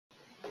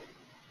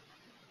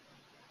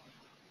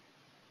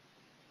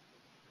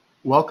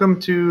Welcome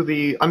to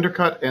the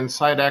Undercut and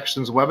Side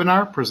Actions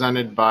webinar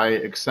presented by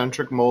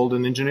Xcentric Mold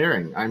and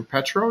Engineering. I'm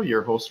Petro,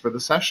 your host for the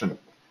session.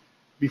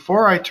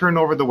 Before I turn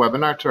over the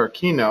webinar to our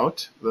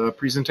keynote, the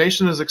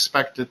presentation is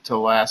expected to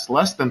last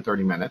less than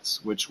 30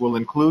 minutes, which will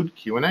include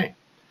Q&A.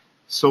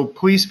 So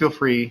please feel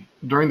free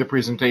during the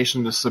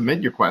presentation to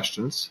submit your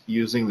questions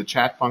using the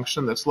chat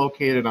function that's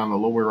located on the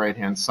lower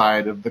right-hand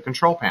side of the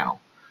control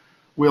panel.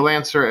 We'll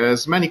answer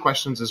as many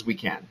questions as we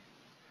can.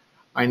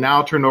 I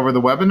now turn over the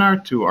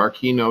webinar to our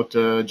keynote,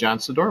 John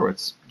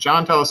Sidorowitz.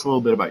 John, tell us a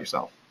little bit about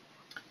yourself.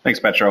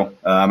 Thanks, Petro.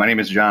 My name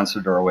is John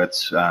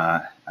Sidorowitz.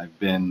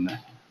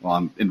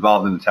 I'm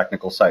involved in the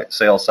technical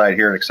sales side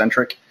here at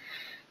Xcentric.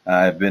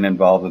 I've been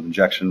involved with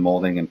injection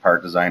molding and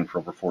part design for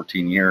over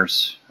 14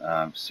 years.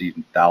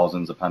 Seen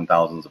thousands upon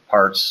thousands of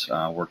parts,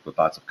 worked with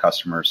lots of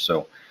customers.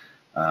 So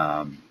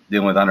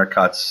dealing with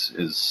undercuts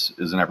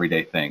is an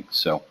everyday thing.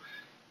 So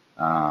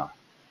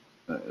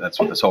that's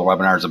what this whole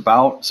webinar is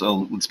about.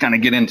 So let's kind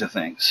of get into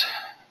things.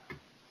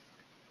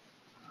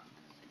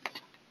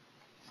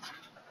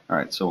 All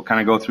right, so we'll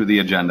kind of go through the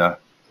agenda.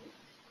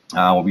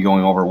 We'll be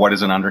going over what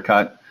is an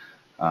undercut,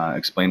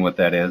 explain what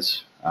that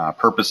is,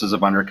 purposes of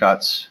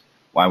undercuts,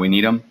 why we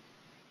need them,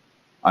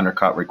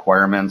 undercut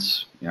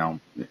requirements,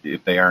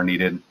 if they are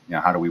needed,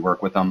 how do we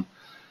work with them,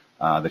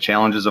 the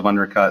challenges of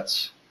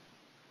undercuts,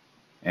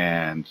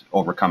 and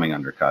overcoming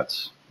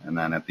undercuts. And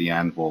then at the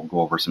end, we'll go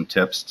over some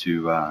tips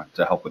to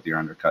help with your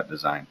undercut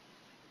design.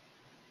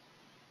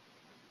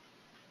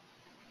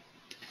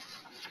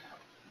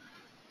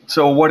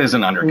 So what is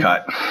an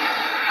undercut?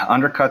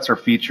 Undercuts are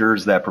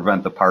features that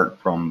prevent the part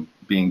from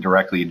being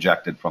directly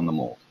ejected from the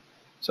mold.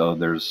 So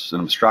there's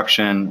an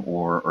obstruction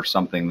or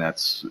something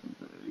that's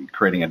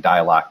creating a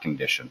die-lock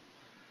condition.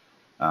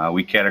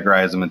 We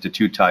categorize them into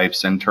two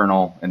types,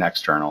 internal and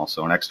external.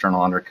 So an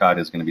external undercut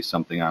is going to be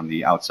something on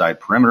the outside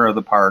perimeter of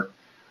the part,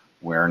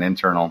 where an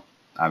internal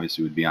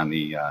obviously would be on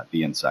the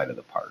inside of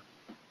the part.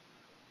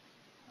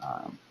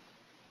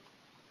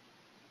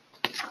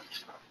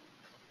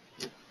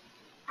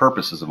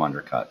 Purposes of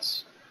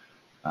undercuts.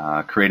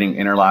 Creating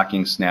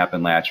interlocking snap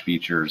and latch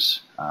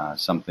features,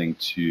 something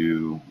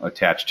to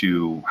attach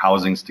two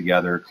housings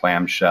together,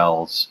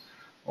 clamshells,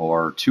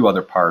 or two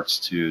other parts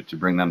to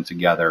bring them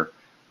together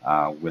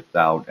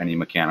without any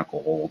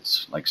mechanical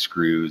holds like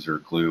screws or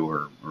glue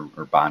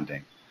or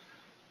bonding.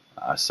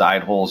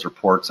 Side holes or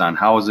ports on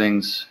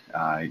housings,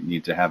 you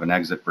need to have an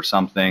exit for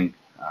something.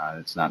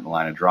 It's not in the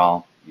line of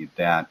draw, you need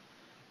that.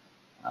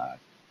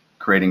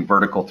 Creating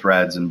vertical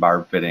threads and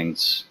barb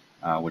fittings,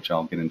 which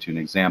I'll get into an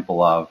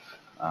example of.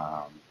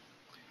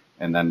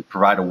 And then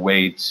provide a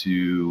way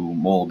to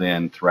mold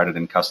in threaded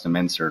and custom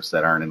inserts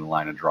that aren't in the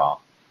line of draw.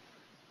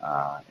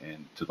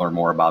 And to learn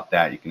more about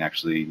that, you can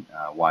actually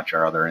watch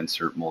our other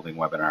insert molding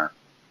webinar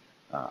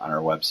on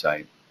our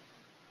website.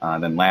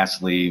 Then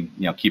lastly,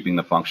 keeping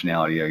the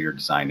functionality of your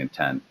design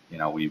intent.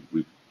 We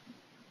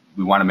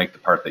want to make the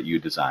part that you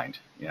designed,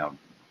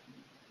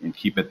 and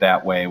keep it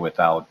that way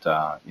without,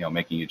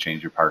 making you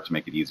change your part to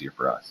make it easier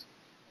for us.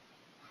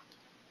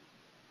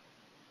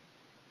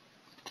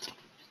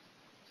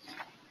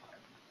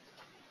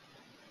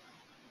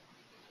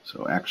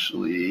 So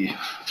actually,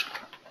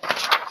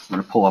 I'm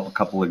going to pull up a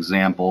couple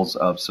examples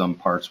of some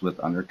parts with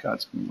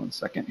undercuts. Give me 1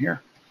 second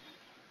here.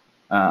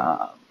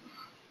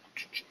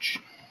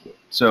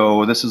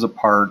 So this is a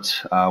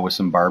part with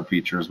some barb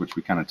features, which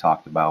we kind of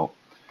talked about.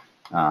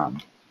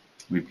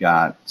 We've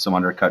got some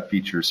undercut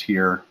features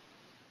here,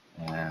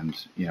 and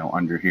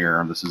under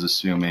here, this is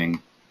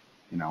assuming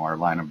our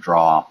line of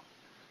draw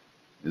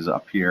is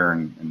up here,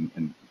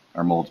 and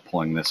our mold's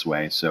pulling this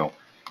way. So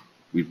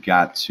we've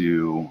got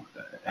to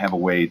have a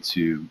way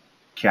to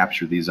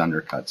capture these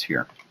undercuts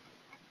here.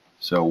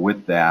 So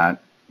with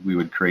that, we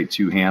would create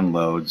two hand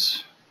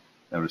loads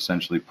that would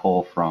essentially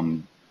pull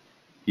from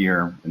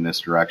here in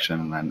this direction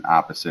and then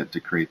opposite to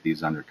create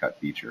these undercut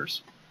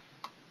features.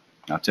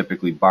 Now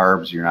typically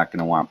barbs, you're not going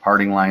to want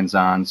parting lines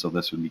on, so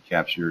this would be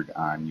captured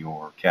on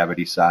your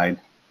cavity side,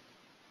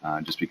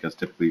 just because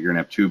typically you're going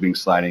to have tubing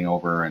sliding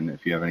over, and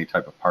if you have any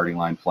type of parting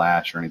line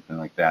flash or anything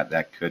like that,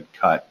 that could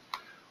cut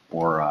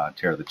or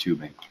tear the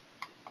tubing.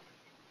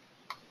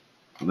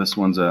 So this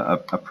one's a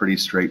pretty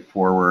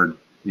straightforward,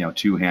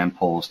 two hand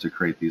pulls to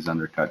create these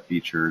undercut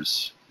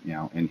features,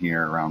 in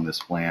here around this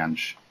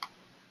flange.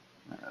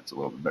 That's a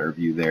little bit better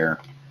view there,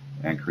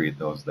 and create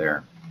those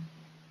there.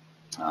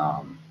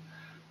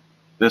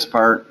 This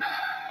part,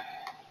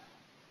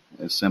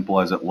 as simple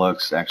as it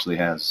looks, actually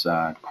has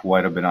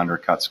quite a bit of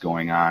undercuts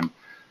going on,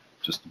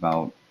 just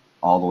about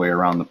all the way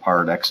around the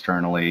part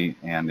externally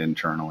and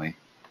internally.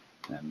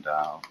 And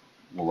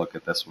we'll look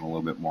at this one a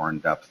little bit more in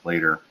depth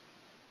later.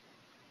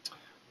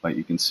 But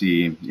you can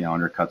see,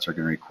 undercuts are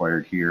going to be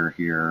required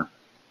here,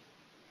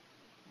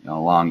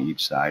 along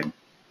each side.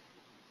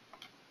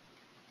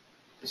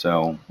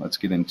 So let's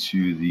get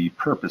into the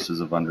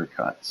purposes of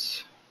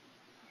undercuts.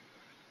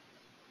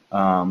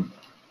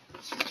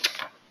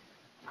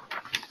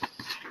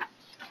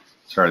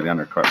 The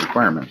undercut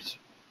requirements.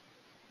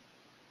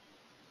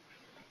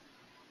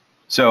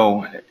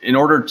 So in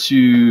order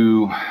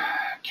to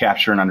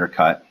capture an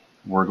undercut,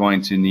 we're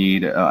going to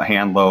need a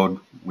hand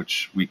load,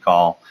 which we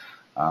call,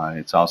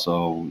 it's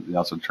also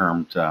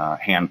termed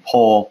hand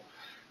pull,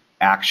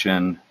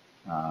 action,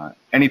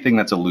 anything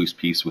that's a loose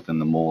piece within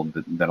the mold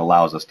that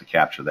allows us to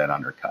capture that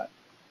undercut.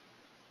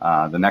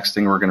 The next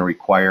thing we're going to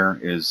require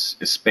is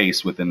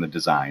space within the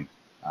design.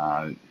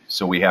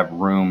 So we have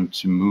room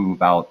to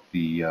move out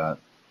the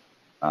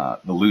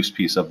loose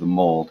piece of the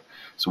mold,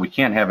 so we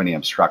can't have any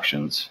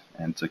obstructions.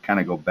 And to kind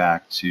of go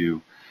back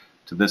to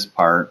this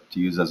part to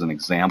use as an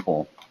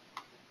example,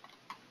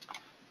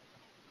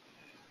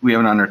 we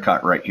have an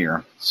undercut right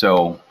here.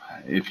 So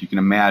if you can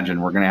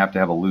imagine, we're going to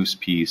have a loose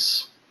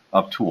piece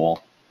of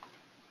tool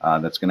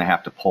that's going to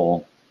have to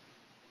pull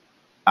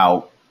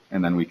out,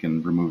 and then we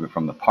can remove it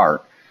from the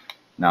part.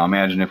 Now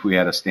imagine if we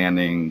had a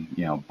standing,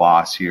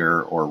 boss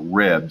here or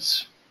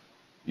ribs,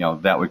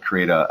 that would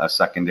create a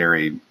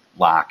secondary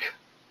lock,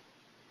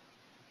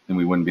 and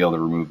we wouldn't be able to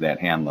remove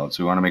that hand load.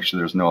 So we want to make sure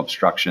there's no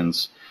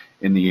obstructions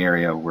in the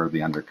area where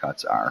the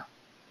undercuts are.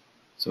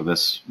 So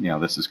this,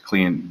 this is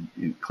clear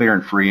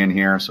and free in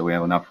here, so we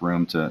have enough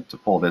room to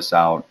pull this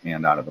out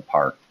and out of the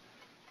part.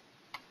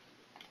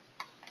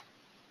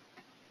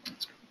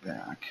 Let's go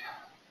back.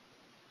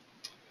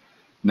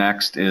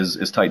 Next is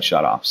tight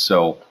shutoffs.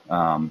 So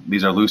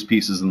these are loose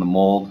pieces in the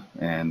mold,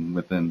 and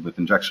with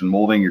injection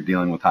molding, you're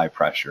dealing with high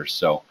pressure.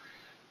 So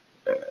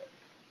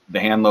the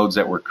hand loads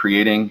that we're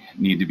creating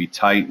need to be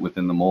tight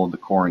within the mold, the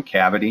core, and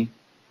cavity.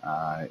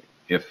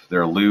 If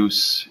they're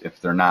loose, if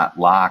they're not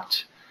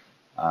locked,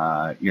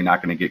 you're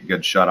not going to get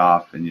good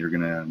shutoff,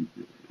 and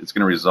it's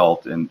going to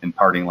result in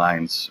parting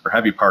lines, or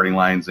heavy parting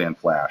lines, and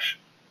flash.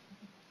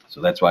 So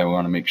that's why we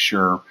want to make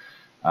sure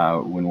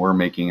when we're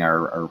making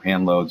our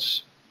hand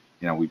loads,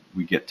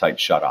 we get tight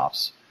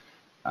shutoffs.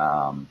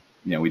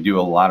 We do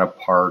a lot of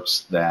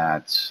parts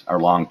that are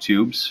long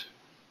tubes,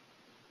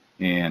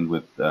 and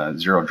with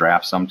zero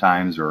draft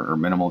sometimes, or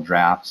minimal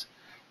drafts.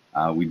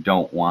 We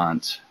don't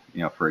want,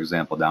 for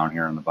example, down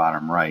here on the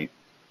bottom right,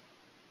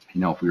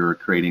 if we were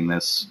creating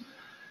this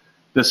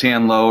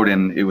hand load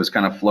and it was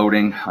kind of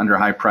floating under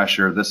high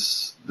pressure,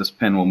 this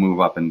pin will move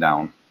up and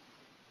down.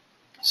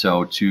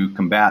 So to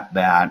combat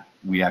that,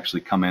 we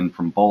actually come in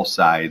from both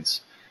sides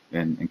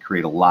and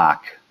create a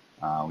lock.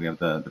 We have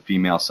the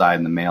female side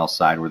and the male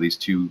side, where these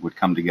two would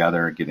come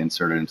together and get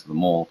inserted into the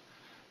mold.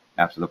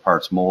 After the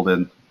part's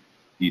molded,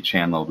 each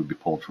hand load would be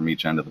pulled from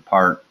each end of the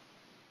part,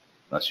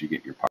 thus you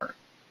get your part.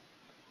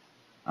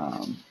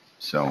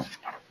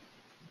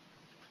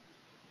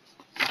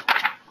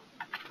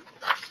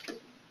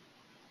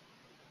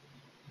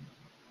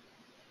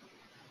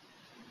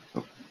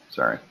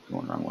 Sorry,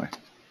 going the wrong way.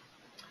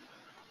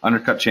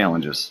 Undercut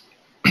challenges.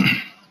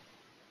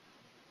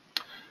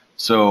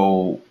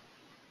 So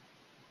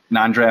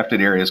non-drafted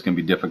areas can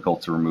be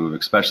difficult to remove,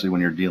 especially when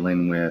you're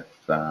dealing with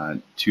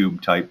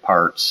tube type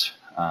parts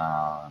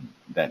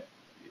that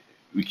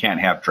we can't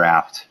have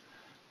draft,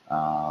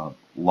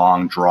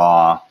 long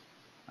draw,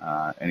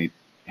 any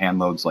hand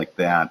loads like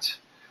that.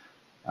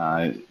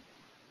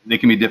 They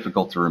can be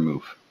difficult to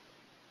remove.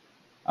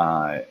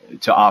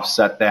 To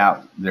offset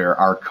that, there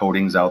are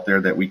coatings out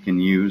there that we can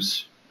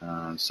use,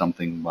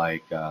 something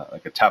like a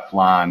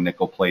Teflon,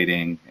 nickel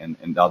plating,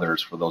 and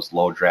others for those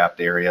low draft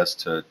areas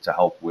to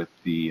help with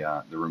the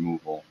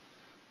removal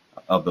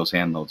of those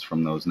hand loads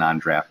from those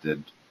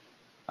non-drafted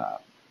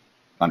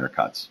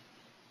undercuts.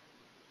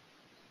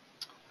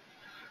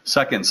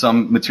 Second,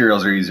 some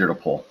materials are easier to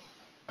pull.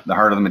 The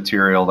harder the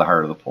material, the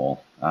harder the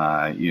pull.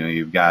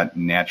 You've got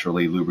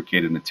naturally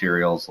lubricated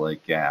materials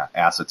like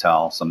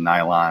acetal, some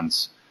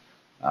nylons,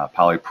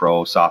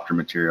 polypro, softer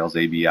materials,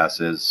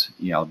 ABSs.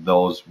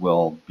 Those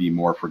will be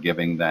more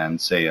forgiving than,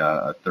 say,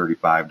 a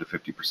 35 to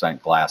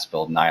 50%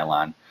 glass-filled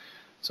nylon.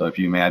 So if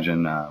you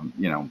imagine, a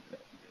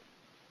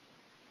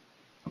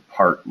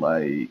part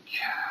like,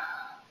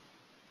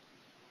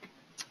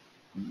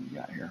 what do we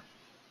got here?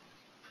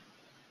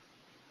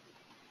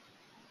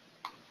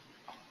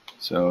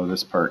 So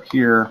this part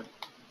here,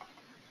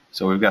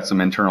 so we've got some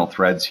internal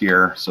threads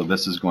here. So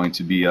this is going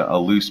to be a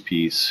loose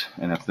piece,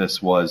 and if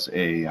this was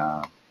a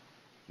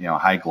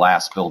high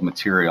glass filled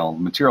material, the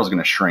material is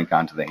going to shrink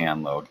onto the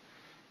hand load,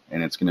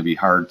 and it's going to be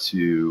hard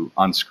to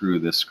unscrew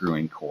this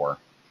screwing core.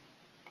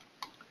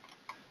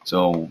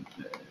 So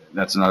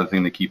that's another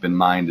thing to keep in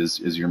mind is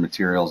your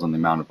materials and the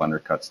amount of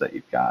undercuts that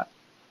you've got.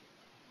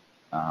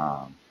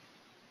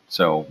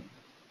 So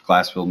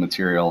glass filled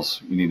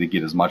materials, we need to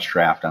get as much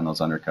draft on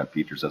those undercut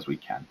features as we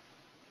can.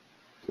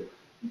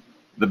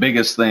 The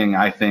biggest thing,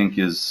 I think,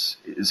 is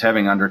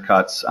having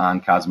undercuts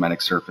on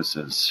cosmetic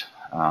surfaces.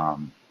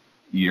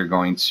 You're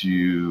going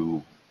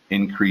to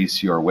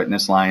increase your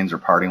witness lines or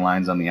parting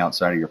lines on the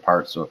outside of your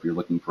part. So if you're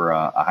looking for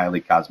a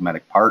highly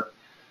cosmetic part,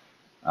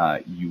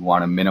 you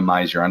want to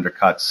minimize your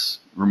undercuts,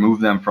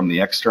 remove them from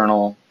the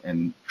external,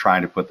 and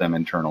try to put them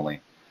internally.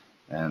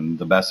 And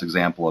the best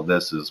example of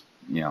this is,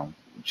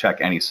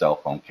 check any cell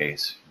phone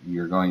case.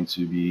 It's going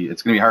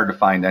to be hard to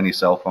find any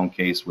cell phone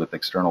case with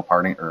external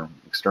parting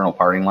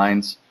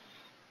lines.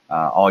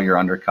 all your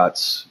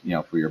undercuts,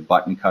 for your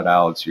button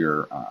cutouts,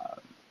 your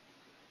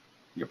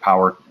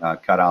power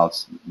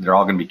cutouts, they're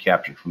all going to be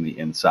captured from the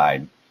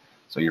inside.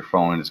 So your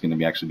phone is going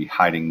to actually be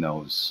hiding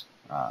those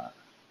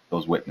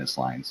witness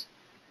lines.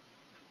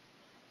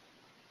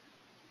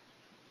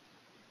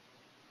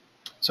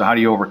 So how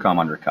do you overcome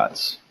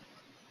undercuts?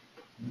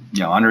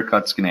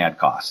 Undercuts can add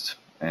cost,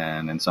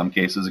 and in some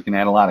cases it can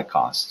add a lot of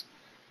cost.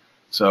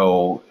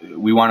 So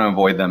we want to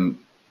avoid them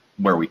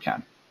where we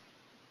can.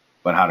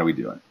 But how do we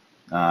do it?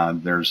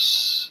 We're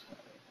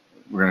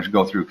going to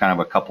go through kind of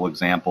a couple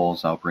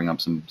examples. I'll bring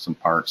up some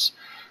parts.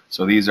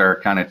 So these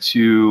are kind of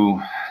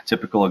two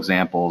typical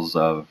examples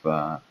of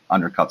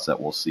undercuts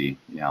that we'll see.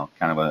 Kind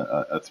of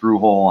a through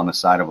hole on the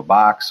side of a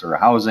box or a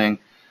housing,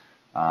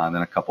 and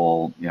then a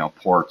couple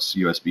ports,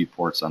 USB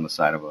ports on the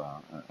side of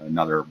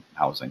another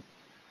housing.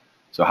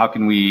 So how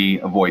can we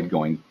avoid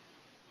going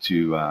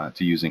to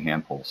using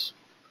hand pulls?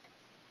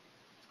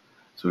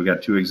 So we've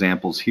got two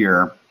examples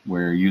here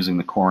where you're using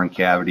the core and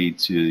cavity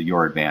to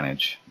your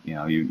advantage.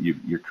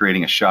 You're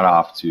creating a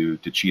shutoff to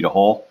cheat a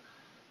hole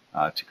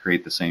to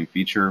create the same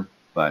feature,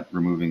 but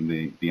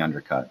removing the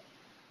undercut.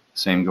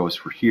 Same goes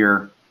for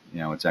here.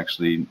 It's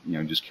actually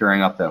just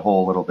carrying up that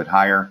hole a little bit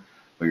higher,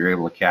 but you're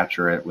able to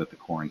capture it with the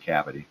core and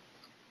cavity.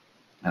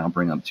 And I'll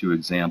bring up two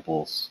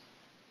examples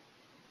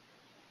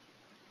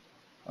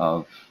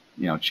of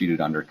cheated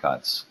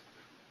undercuts.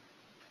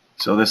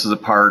 So this is a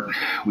part,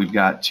 we've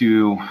got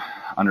two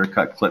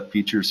undercut clip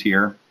features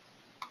here.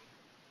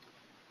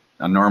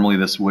 Now normally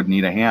this would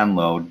need a hand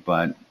load,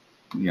 but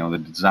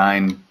the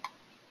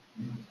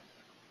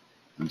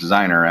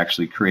designer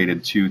actually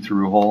created two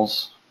through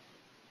holes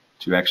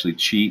to actually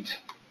cheat.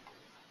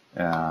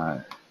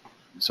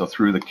 So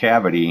through the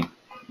cavity,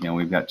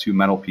 we've got two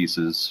metal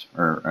pieces,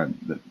 or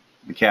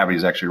the cavity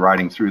is actually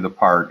riding through the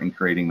part and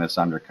creating this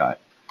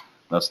undercut,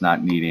 thus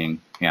not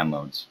needing hand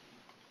loads.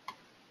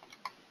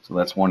 So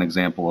that's one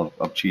example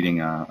of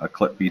cheating a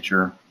clip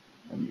feature.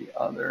 And the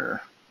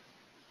other,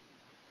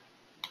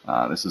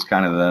 this is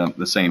kind of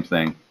the same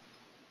thing.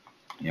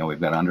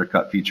 We've got an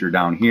undercut feature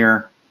down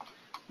here,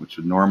 which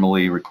would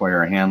normally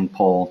require a hand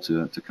pull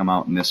to come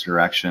out in this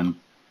direction.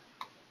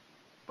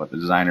 But the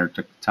designer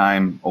took the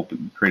time,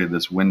 created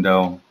this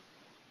window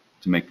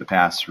to make the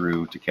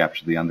pass-through to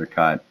capture the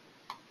undercut,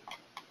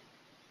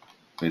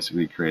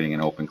 basically creating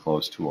an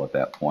open-close tool at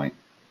that point.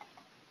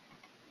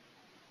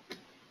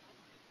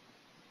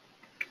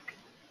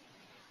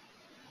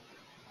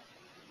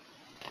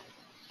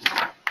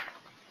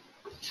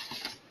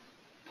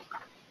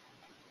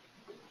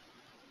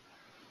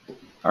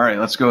 All right,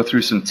 let's go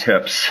through some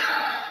tips.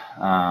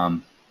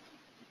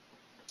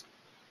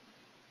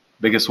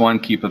 Biggest one,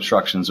 keep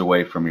obstructions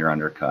away from your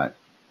undercut.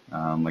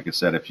 Like I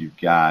said, if you've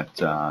got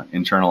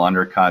internal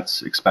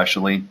undercuts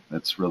especially,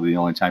 that's really the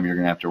only time you're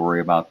going to have to worry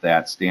about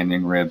that.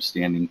 Standing ribs,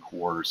 standing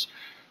cores.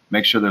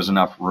 Make sure there's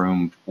enough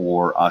room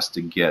for us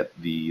to get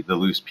the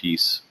loose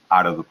piece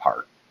out of the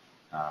part.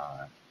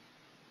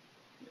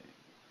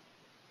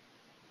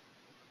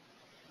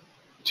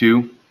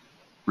 Two,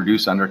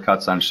 reduce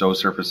undercuts on show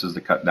surfaces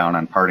to cut down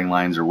on parting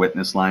lines or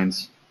witness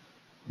lines.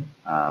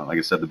 Like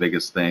I said, the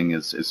biggest thing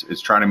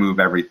is try to move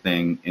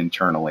everything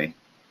internally.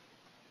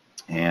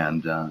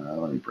 And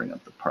let me bring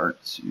up the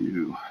part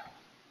too.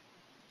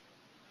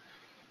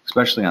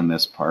 Especially on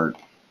this part.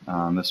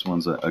 This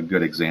one's a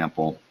good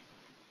example.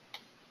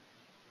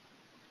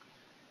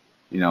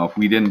 If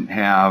we didn't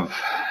have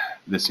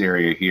this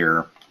area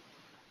here,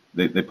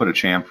 they put a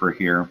chamfer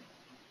here,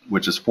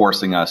 which is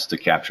forcing us to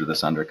capture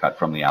this undercut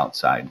from the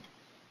outside,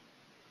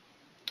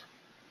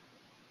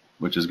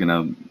 which is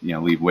going to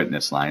leave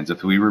witness lines.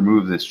 If we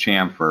remove this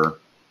chamfer,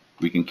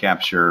 we can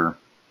capture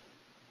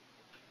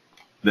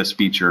this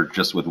feature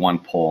just with one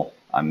pull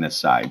on this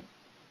side.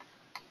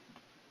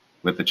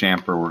 With the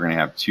chamfer, we're going to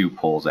have two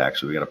pulls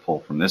actually. We got to pull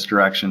from this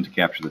direction to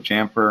capture the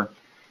chamfer,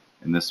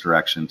 and this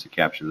direction to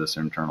capture this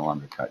internal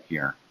undercut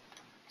here.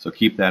 So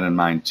keep that in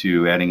mind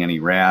too. Adding any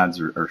rads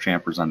or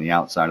chamfers on the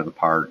outside of the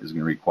part is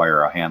going to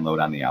require a hand load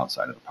on the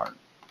outside of the part.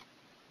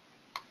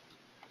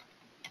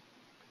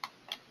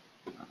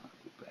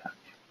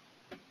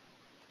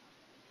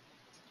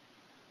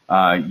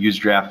 Use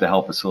draft to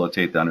help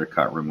facilitate the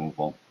undercut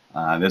removal.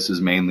 This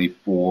is mainly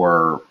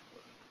for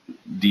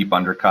deep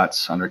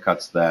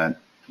undercuts that,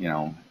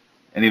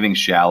 anything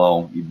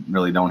shallow you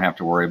really don't have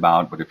to worry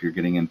about, but if you're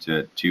getting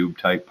into tube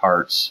type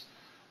parts,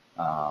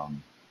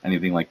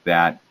 anything like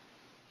that,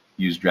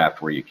 use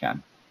draft where you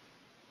can.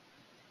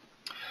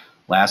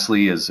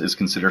 Lastly is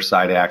consider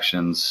side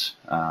actions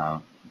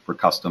for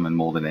custom and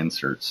molded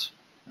inserts.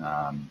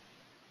 If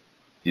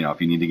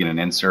you need to get an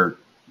insert,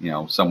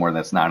 somewhere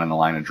that's not in the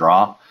line of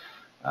draw,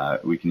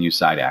 we can use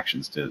side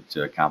actions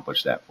to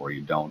accomplish that for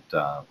you. Don't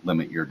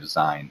limit your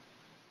design.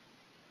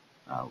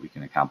 We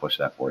can accomplish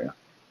that for you.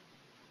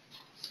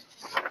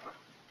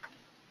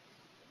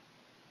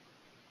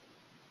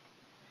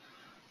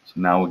 So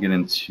now we'll get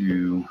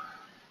into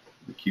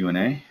the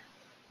Q&A.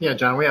 Yeah,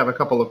 John, we have a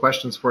couple of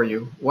questions for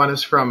you. One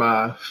is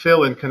from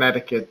Phil in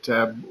Connecticut.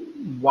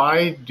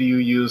 why do you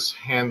use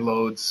hand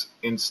loads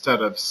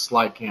instead of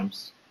slide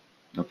cams?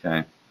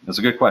 Okay, that's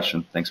a good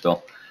question. Thanks,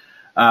 Bill.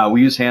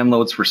 We use hand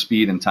loads for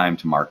speed and time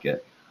to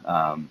market.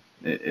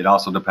 It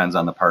also depends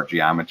on the part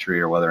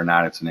geometry or whether or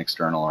not it's an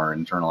external or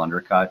internal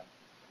undercut.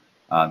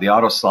 The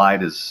auto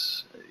slide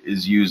is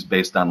used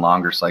based on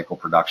longer cycle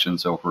production.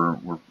 So if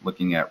we're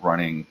looking at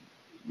running,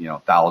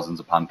 thousands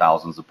upon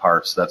thousands of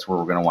parts, that's where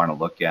we're going to want to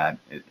look at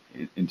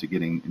into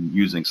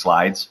using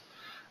slides.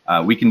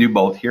 We can do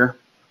both here,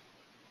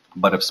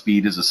 but if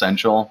speed is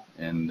essential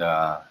and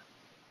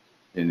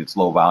it's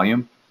low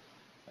volume,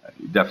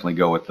 definitely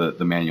go with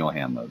the manual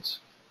hand loads.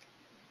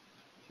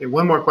 Okay,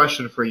 one more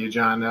question for you,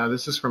 John.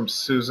 This is from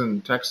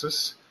Susan,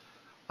 Texas.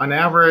 On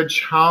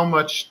average, how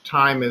much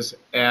time is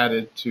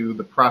added to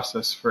the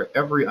process for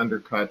every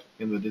undercut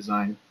in the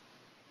design?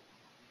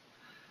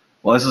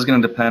 Well, this is going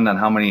to depend on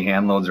how many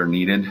hand loads are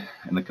needed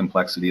and the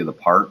complexity of the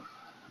part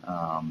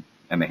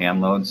and the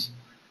hand loads.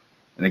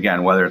 And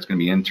again, whether it's going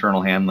to be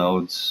internal hand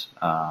loads,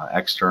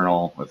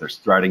 external, if there's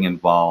threading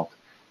involved.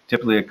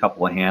 Typically, a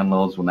couple of hand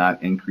loads will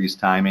not increase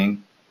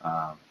timing,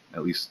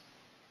 at least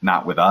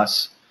not with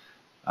us.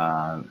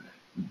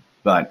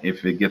 But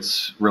if it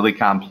gets really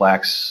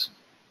complex,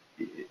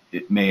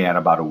 it may add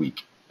about a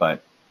week.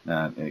 But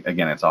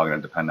again, it's all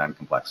going to depend on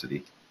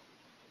complexity.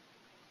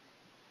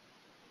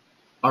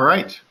 All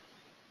right.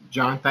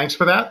 John, thanks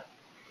for that.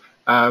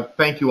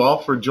 Thank you all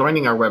for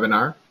joining our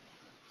webinar.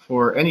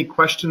 For any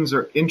questions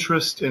or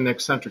interest in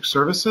Xcentric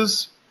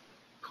services,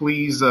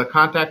 please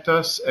contact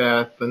us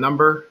at the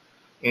number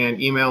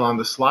and email on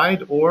the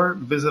slide or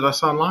visit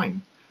us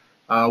online.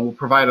 We'll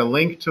provide a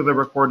link to the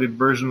recorded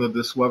version of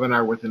this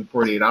webinar within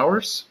 48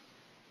 hours.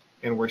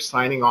 And we're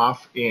signing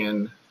off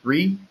in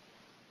 3,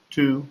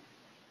 2,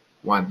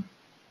 1.